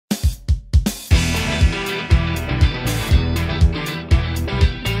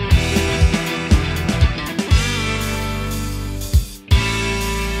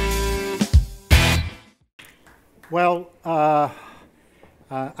Well,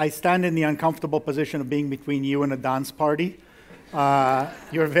 I stand in the uncomfortable position of being between you and a dance party.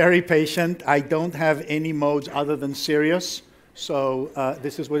 You're very patient. I don't have any modes other than serious, so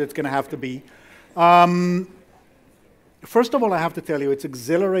this is what it's going to have to be. First of all, I have to tell you, it's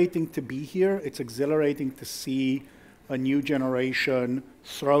exhilarating to be here. It's exhilarating to see a new generation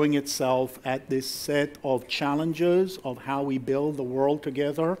throwing itself at this set of challenges of how we build the world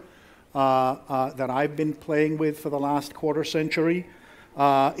together that I've been playing with for the last quarter century.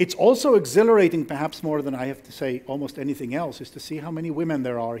 It's also exhilarating, perhaps more than I have to say almost anything else, is to see how many women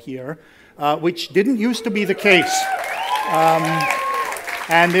there are here, which didn't used to be the case.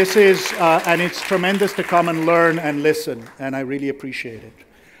 And this is, and it's tremendous to come and learn and listen, and I really appreciate it.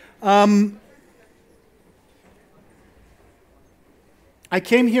 I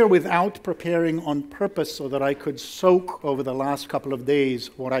came here without preparing on purpose so that I could soak over the last couple of days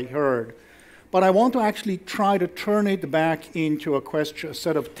what I heard. But I want to actually try to turn it back into a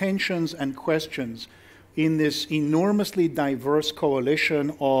set of tensions and questions in this enormously diverse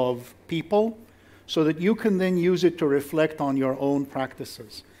coalition of people so that you can then use it to reflect on your own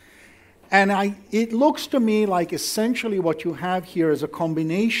practices. And it looks to me like essentially what you have here is a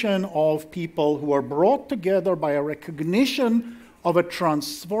combination of people who are brought together by a recognition of a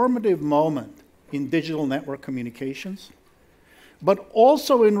transformative moment in digital network communications, but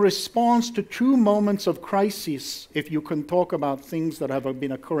also in response to two moments of crisis, if you can talk about things that have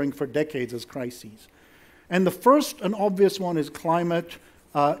been occurring for decades as crises. And the first and obvious one is climate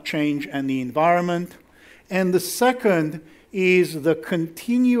change and the environment. And the second is the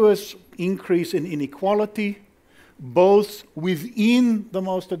continuous increase in inequality, both within the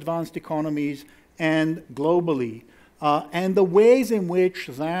most advanced economies and globally. And the ways in which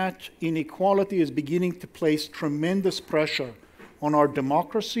that inequality is beginning to place tremendous pressure on our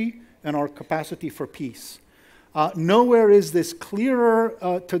democracy and our capacity for peace. Nowhere is this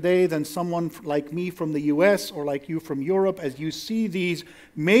clearer today than someone like me from the US or like you from Europe, as you see these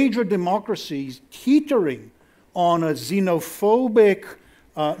major democracies teetering on a xenophobic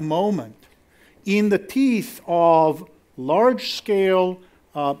moment in the teeth of large-scale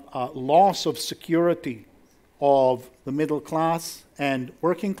loss of security of the middle class and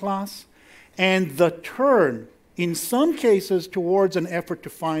working class, and the turn, in some cases, towards an effort to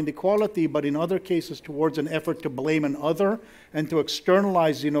find equality, but in other cases towards an effort to blame another and to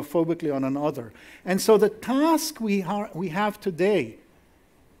externalize xenophobically on another. And so the task we have today,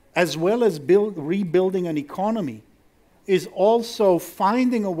 as well as rebuilding an economy, is also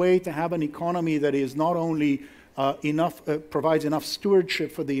finding a way to have an economy that is not only provides enough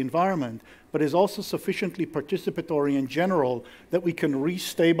stewardship for the environment, but is also sufficiently participatory in general that we can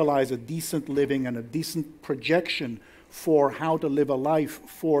restabilize a decent living and a decent projection for how to live a life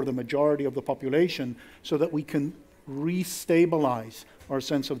for the majority of the population so that we can restabilize our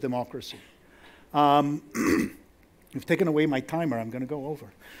sense of democracy. You've taken away my timer. I'm going to go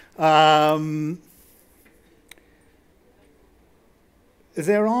over.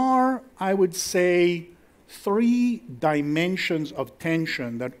 There are, I would say, three dimensions of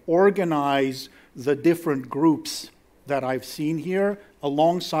tension that organize the different groups that I've seen here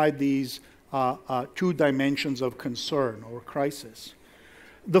alongside these two dimensions of concern or crisis.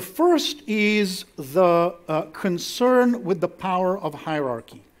 The first is the concern with the power of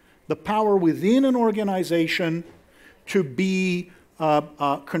hierarchy, the power within an organization to be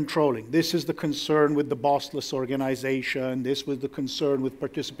controlling. This is the concern with the bossless organization. This was the concern with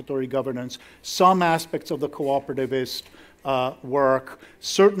participatory governance. Some aspects of the cooperativist work,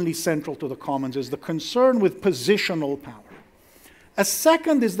 certainly central to the commons, is the concern with positional power. A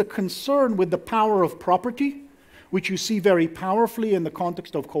second is the concern with the power of property, which you see very powerfully in the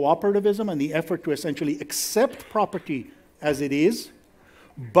context of cooperativism and the effort to essentially accept property as it is,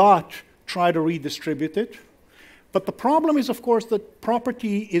 but try to redistribute it. But the problem is, of course, that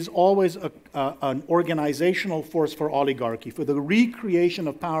property is always an organizational force for oligarchy, for the recreation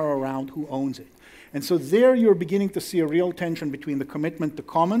of power around who owns it. And so there you're beginning to see a real tension between the commitment to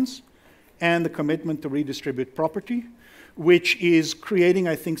commons and the commitment to redistribute property, which is creating,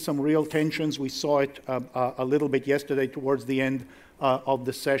 I think, some real tensions. We saw it a little bit yesterday towards the end of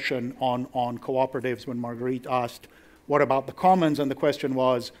the session on cooperatives when Marguerite asked, what about the commons? And the question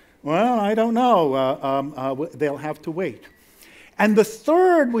was, well, I don't know. They'll have to wait. And the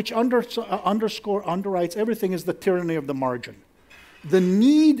third, which underwrites everything, is the tyranny of the margin. The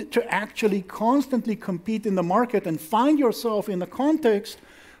need to actually constantly compete in the market and find yourself in a context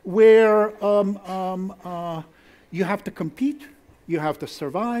where you have to compete, you have to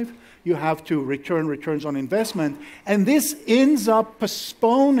survive, you have to return returns on investment, and this ends up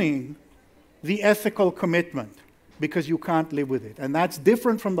postponing the ethical commitment because you can't live with it. And that's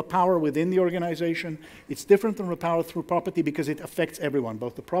different from the power within the organization. It's different from the power through property because it affects everyone,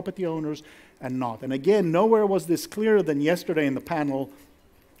 both the property owners and not. And again, nowhere was this clearer than yesterday in the panel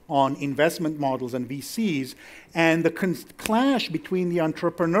on investment models and VCs, and the clash between the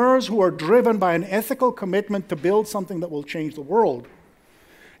entrepreneurs who are driven by an ethical commitment to build something that will change the world,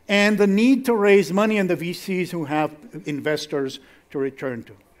 and the need to raise money and the VCs who have investors to return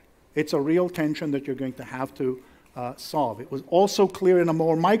to. It's a real tension that you're going to have to solve. It was also clear in a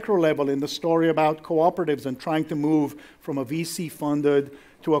more micro level in the story about cooperatives and trying to move from a VC-funded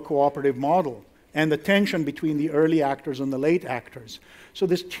to a cooperative model, and the tension between the early actors and the late actors. So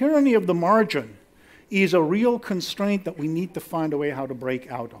this tyranny of the margin is a real constraint that we need to find a way how to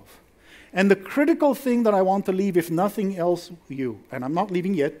break out of. And the critical thing that I want to leave, if nothing else, you, and I'm not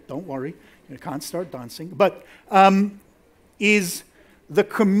leaving yet, don't worry, you can't start dancing, but is the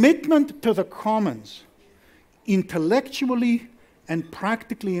commitment to the commons, intellectually and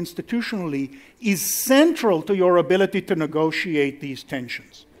practically institutionally, is central to your ability to negotiate these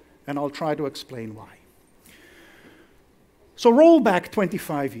tensions. And I'll try to explain why. So roll back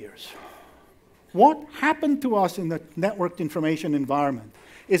 25 years. What happened to us in the networked information environment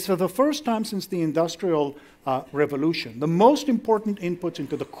is, for the first time since the Industrial Revolution, the most important inputs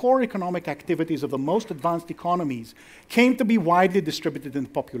into the core economic activities of the most advanced economies came to be widely distributed in the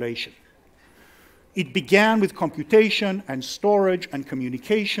population. It began with computation and storage and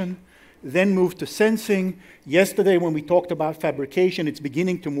communication, then moved to sensing. Yesterday, when we talked about fabrication, it's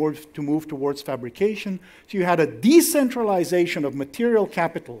beginning to move towards fabrication. So you had a decentralization of material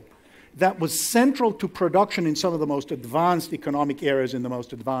capital that was central to production in some of the most advanced economic areas in the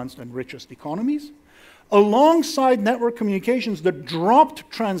most advanced and richest economies, alongside network communications that dropped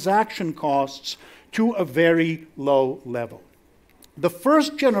transaction costs to a very low level. The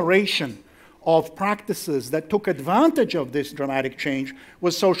first generation of practices that took advantage of this dramatic change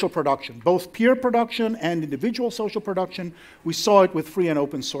was social production, both peer production and individual social production. We saw it with free and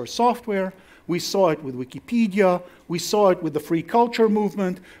open source software. We saw it with Wikipedia. We saw it with the free culture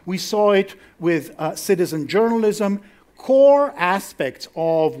movement. We saw it with citizen journalism. Core aspects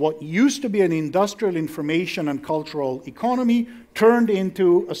of what used to be an industrial information and cultural economy turned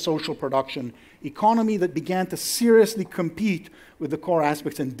into a social production economy that began to seriously compete with the core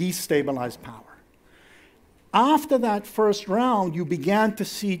aspects and destabilize power. After that first round, you began to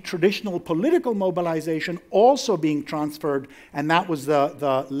see traditional political mobilization also being transferred, and that was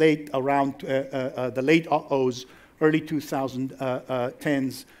the late '00s, early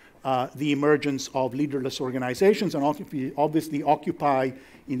 2010s, the emergence of leaderless organizations, and obviously Occupy,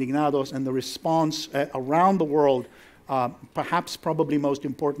 Indignados, and the response around the world, perhaps probably most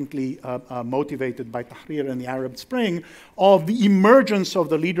importantly motivated by Tahrir and the Arab Spring, of the emergence of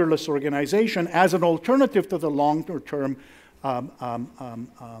the leaderless organization as an alternative to the longer-term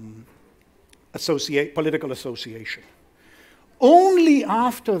political association. Only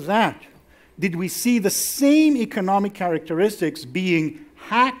after that did we see the same economic characteristics being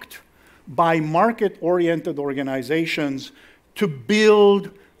hacked by market-oriented organizations to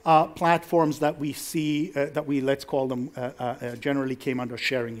build platforms that we see, let's call them, generally came under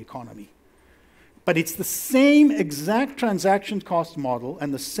sharing economy. But it's the same exact transaction cost model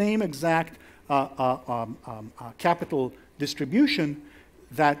and the same exact capital distribution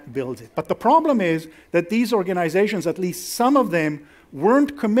that builds it. But the problem is that these organizations, at least some of them,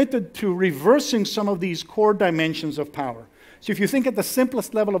 weren't committed to reversing some of these core dimensions of power. So if you think at the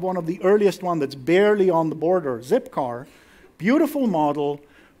simplest level of one of the earliest one that's barely on the border, Zipcar, beautiful model,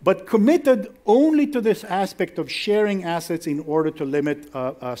 but committed only to this aspect of sharing assets in order to limit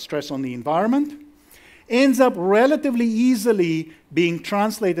stress on the environment, ends up relatively easily being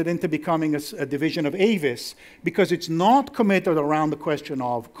translated into becoming a division of Avis, because it's not committed around the question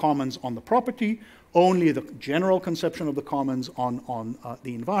of commons on the property, only the general conception of the commons on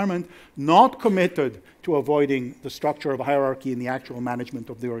the environment, not committed to avoiding the structure of hierarchy in the actual management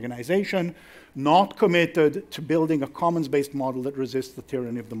of the organization, not committed to building a commons-based model that resists the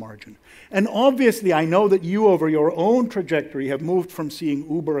tyranny of the margin. And obviously, I know that you, over your own trajectory, have moved from seeing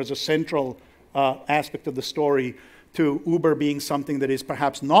Uber as a central aspect of the story to Uber being something that is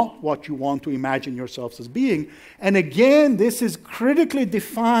perhaps not what you want to imagine yourselves as being. And again, this is critically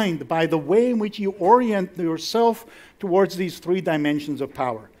defined by the way in which you orient yourself towards these three dimensions of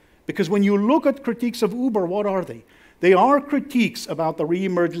power. Because when you look at critiques of Uber, what are they? They are critiques about the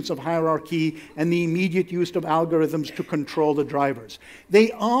reemergence of hierarchy and the immediate use of algorithms to control the drivers.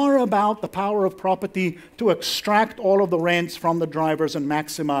 They are about the power of property to extract all of the rents from the drivers and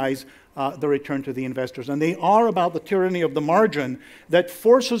maximize the return to the investors. And they are about the tyranny of the margin that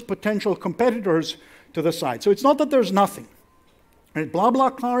forces potential competitors to the side. So it's not that there's nothing. And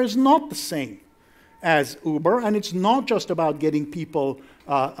BlaBlaCar is not the same as Uber, and it's not just about getting people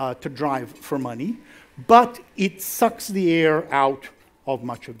to drive for money, but it sucks the air out of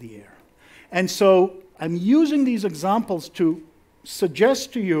much of the air. And so I'm using these examples to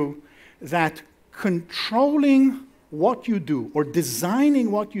suggest to you that controlling what you do or designing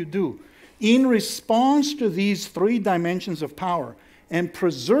what you do in response to these three dimensions of power and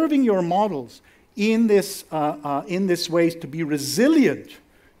preserving your models in this way to be resilient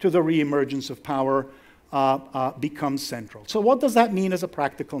to the reemergence of power becomes central. So what does that mean as a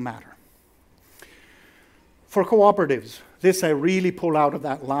practical matter? For cooperatives, this I really pull out of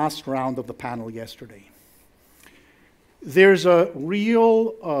that last round of the panel yesterday. There's a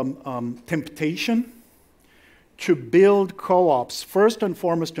real temptation to build co-ops, first and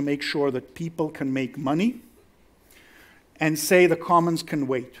foremost to make sure that people can make money and say the commons can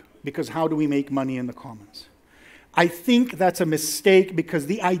wait, because how do we make money in the commons? I think that's a mistake, because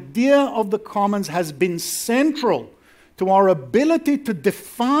the idea of the commons has been central to our ability to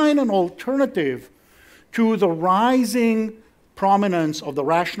define an alternative to the rising prominence of the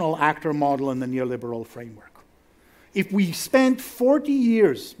rational actor model in the neoliberal framework. If we spent 40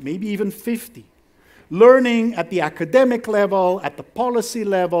 years, maybe even 50, learning at the academic level, at the policy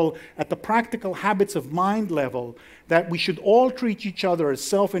level, at the practical habits of mind level, that we should all treat each other as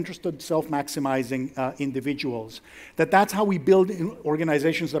self-interested, self-maximizing individuals, that's how we build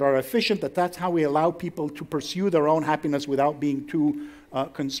organizations that are efficient, that's how we allow people to pursue their own happiness without being too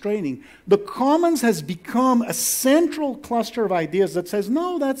constraining. The commons has become a central cluster of ideas that says,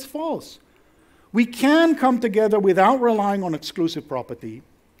 no, that's false. We can come together without relying on exclusive property.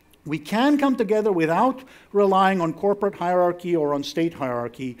 We can come together without relying on corporate hierarchy or on state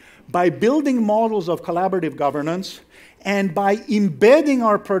hierarchy by building models of collaborative governance and by embedding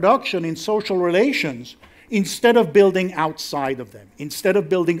our production in social relations instead of building outside of them. Instead of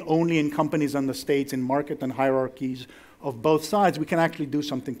building only in companies and the states, in market and hierarchies of both sides, we can actually do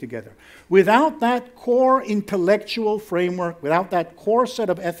something together. Without that core intellectual framework, without that core set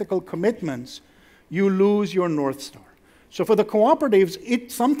of ethical commitments, you lose your North Star. So for the cooperatives,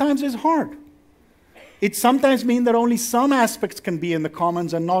 it sometimes is hard. It sometimes means that only some aspects can be in the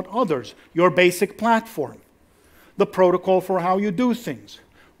commons and not others. Your basic platform, the protocol for how you do things.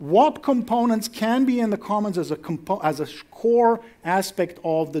 What components can be in the commons as a core aspect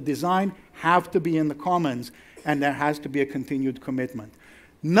of the design have to be in the commons, and there has to be a continued commitment.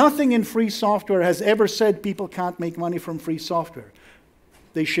 Nothing in free software has ever said people can't make money from free software.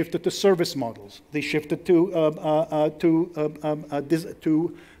 They shifted to service models. They shifted to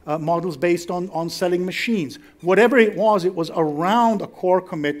models based on selling machines. Whatever it was around a core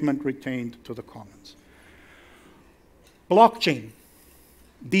commitment retained to the commons. Blockchain,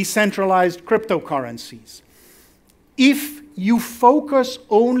 decentralized cryptocurrencies. If you focus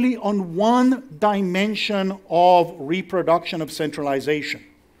only on one dimension of reproduction of centralization,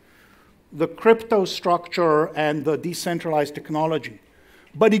 the crypto structure and the decentralized technology,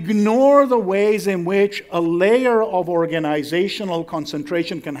 but ignore the ways in which a layer of organizational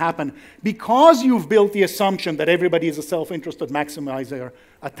concentration can happen because you've built the assumption that everybody is a self-interested maximizer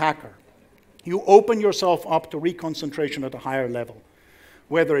attacker. You open yourself up to reconcentration at a higher level.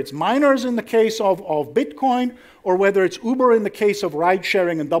 Whether it's miners in the case of Bitcoin, or whether it's Uber in the case of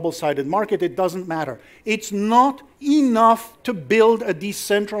ride-sharing and double-sided market, it doesn't matter. It's not enough to build a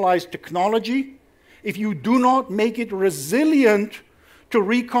decentralized technology if you do not make it resilient to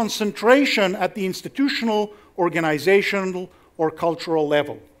reconcentration at the institutional, organizational, or cultural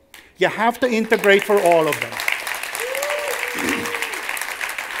level. You have to integrate for all of them.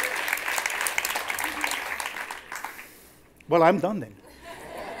 Well, I'm done then.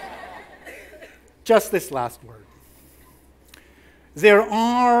 Just this last word. There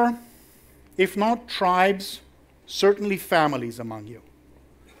are, if not tribes, certainly families among you.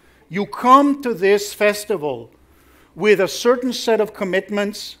 You come to this festival with a certain set of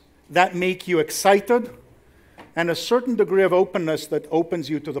commitments that make you excited and a certain degree of openness that opens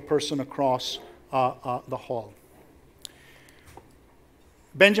you to the person across the hall.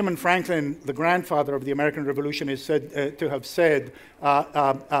 Benjamin Franklin, the grandfather of the American Revolution, is said to have said,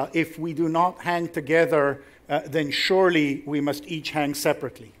 if we do not hang together, then surely we must each hang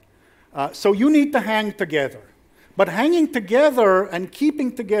separately. So you need to hang together. But hanging together and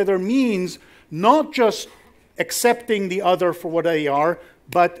keeping together means not just accepting the other for what they are,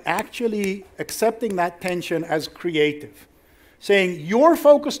 but actually accepting that tension as creative. Saying, you're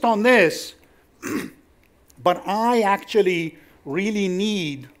focused on this, but I actually really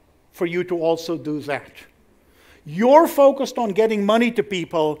need for you to also do that. You're focused on getting money to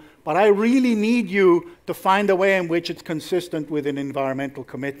people, but I really need you to find a way in which it's consistent with an environmental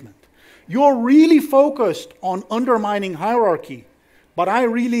commitment. You're really focused on undermining hierarchy, but I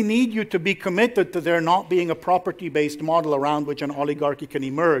really need you to be committed to there not being a property-based model around which an oligarchy can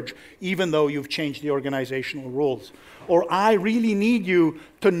emerge, even though you've changed the organizational rules. Or I really need you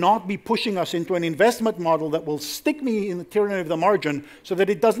to not be pushing us into an investment model that will stick me in the tyranny of the margin so that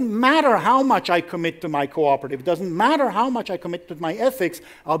it doesn't matter how much I commit to my cooperative, it doesn't matter how much I commit to my ethics,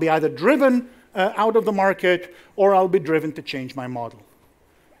 I'll be either driven out of the market or I'll be driven to change my model.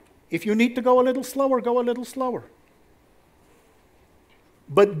 If you need to go a little slower, go a little slower.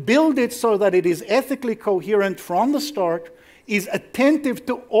 But build it so that it is ethically coherent from the start, is attentive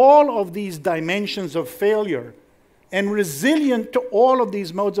to all of these dimensions of failure, and resilient to all of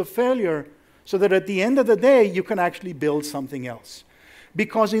these modes of failure, so that at the end of the day, you can actually build something else.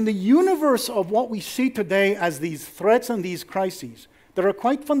 Because in the universe of what we see today as these threats and these crises, that are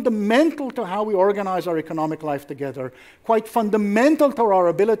quite fundamental to how we organize our economic life together, quite fundamental to our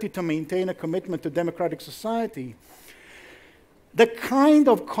ability to maintain a commitment to democratic society, the kind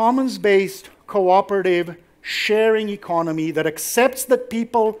of commons-based, cooperative, sharing economy that accepts that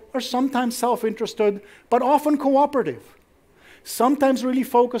people are sometimes self-interested, but often cooperative. Sometimes really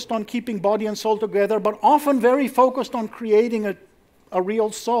focused on keeping body and soul together, but often very focused on creating a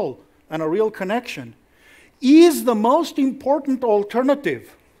real soul and a real connection, is the most important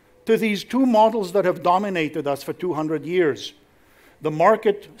alternative to these two models that have dominated us for 200 years. The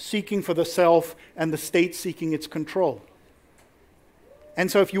market seeking for the self and the state seeking its control. And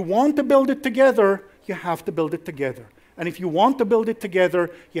so if you want to build it together, you have to build it together. And if you want to build it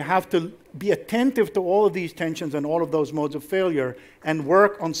together, you have to be attentive to all of these tensions and all of those modes of failure and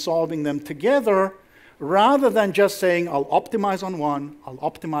work on solving them together, rather than just saying, I'll optimize on one, I'll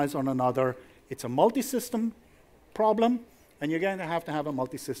optimize on another. It's a multi-system problem, and you're going to have a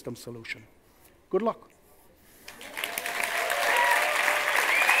multi-system solution. Good luck.